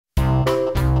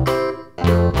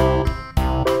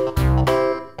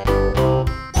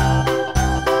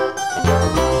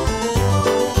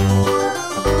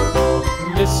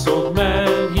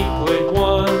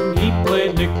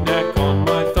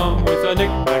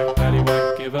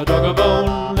give a dog a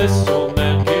bone. This old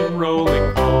man came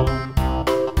rolling home.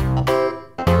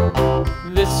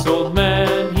 This old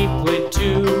man, he played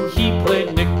too. He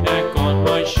played knick-knack on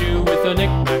my shoe. With a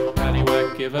knick-knack,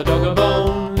 paddywhack, give a dog a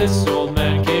bone. This old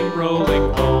man came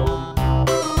rolling home.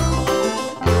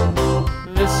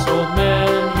 This old man,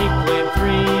 he played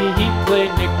three. He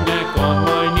played knick-knack on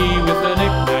my knee. With a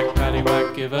knick-knack,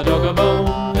 paddywhack, give a dog a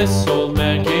bone. This old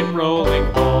man came rolling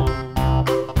home.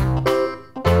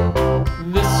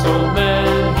 This old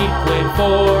man, he played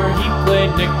four. He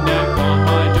played knick-knack on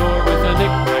my door. With a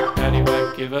knick-knack,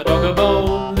 paddywhack, give a dog a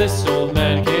bone. This old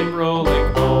man came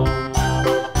rolling home.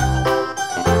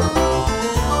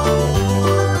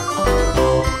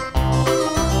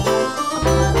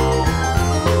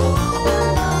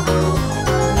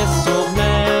 This old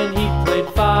man, he played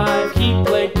five. He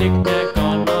played knick-knack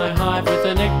on my hive. With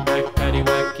a knick-knack,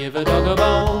 paddywhack, give a dog a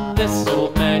bone. This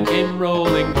old man came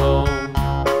rolling home.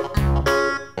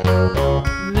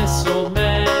 This old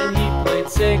man, he played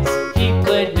six. He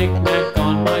played knick-knack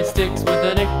on my sticks. With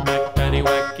a knick-knack,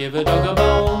 paddywhack, give a dog a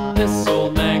bone. This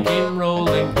old man came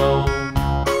rolling home.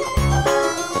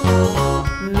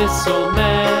 This old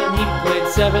man, he played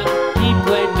seven. He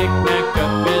played knick-knack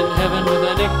up in heaven. With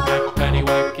a knick-knack,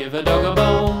 paddywhack, give a dog a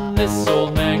bone. This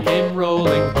old man came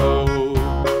rolling home.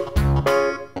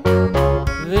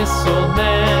 This old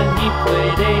man, he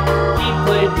played eight. He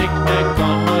played knick-knack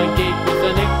on my gate. With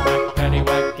a knick-knack,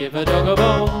 paddywhack, give a dog a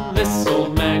bone. This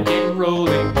old man came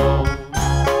rolling home.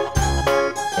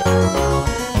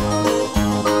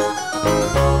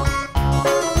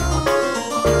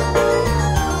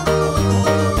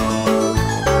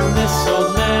 This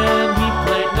old man, he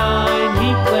played nine. He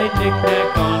played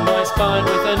knick-knack on my spine.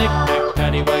 With a knick-knack,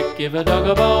 paddywhack, give a dog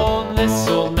a bone. This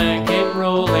old man came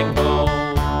rolling home.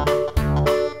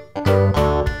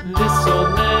 This